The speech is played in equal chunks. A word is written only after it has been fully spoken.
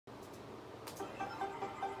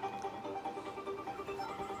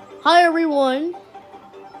Hi everyone.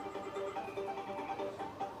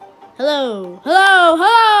 Hello.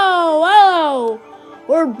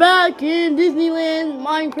 We're back in Disneyland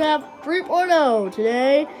Minecraft 3.0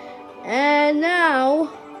 today. And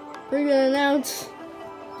now we're gonna announce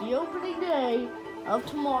the opening day of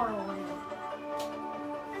Tomorrowland.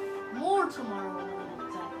 More Tomorrowland,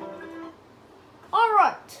 exactly.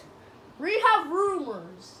 Alright. We have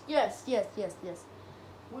rumors. Yes.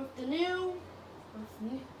 With a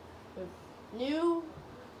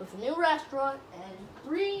new restaurant and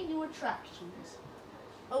 3 new attractions.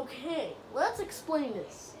 Okay, let's explain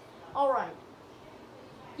this. Alright.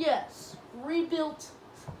 Yes, rebuilt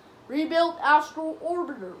Astral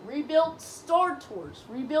Orbiter, rebuilt Star Tours,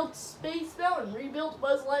 rebuilt Space Mountain, rebuilt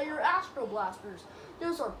Buzz Lightyear Astro Blasters.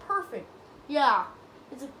 Those are perfect. Yeah,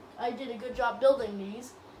 I did a good job building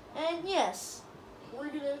these. And yes, we're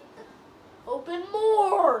gonna open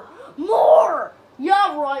more!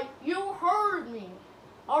 Yeah, right, you heard me.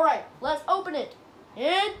 Alright, let's open it.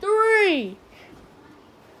 In 3,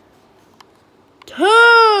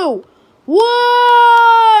 2,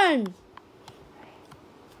 1!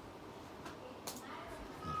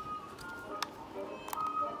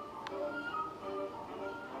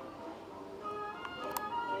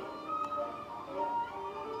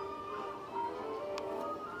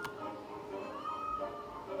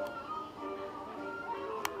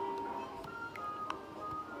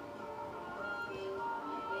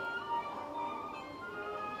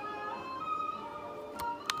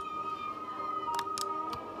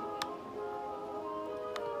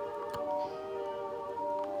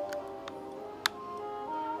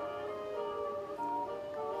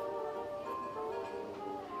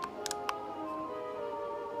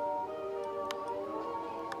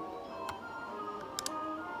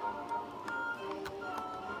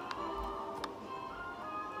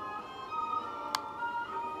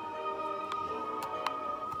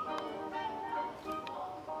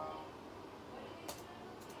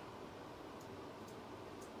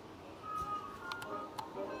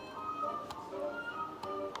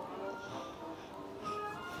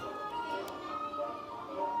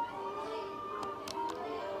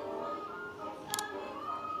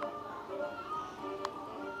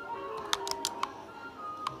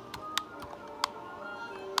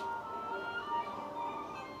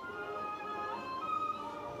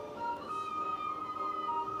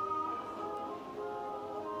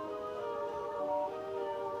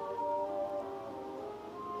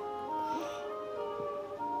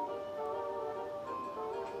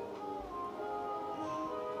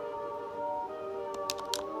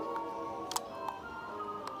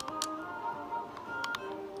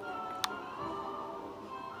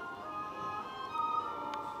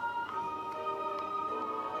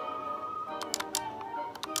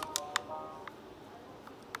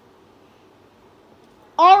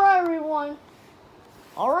 Alright, everyone.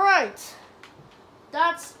 Alright.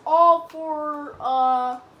 That's all for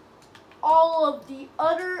all of the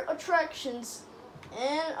other attractions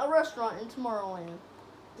and a restaurant in Tomorrowland.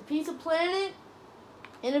 The Pizza Planet,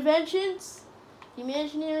 Innoventions, the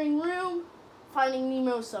Imagineering Room, Finding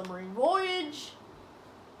Nemo Submarine Voyage,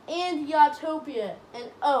 and the Autopia.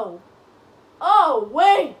 And oh,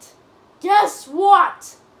 wait! Guess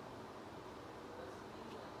what?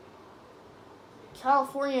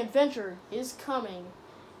 California Adventure is coming.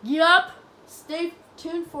 Yup. Stay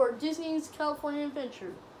tuned for Disney's California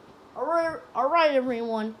Adventure. Alright,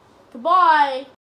 everyone. Goodbye.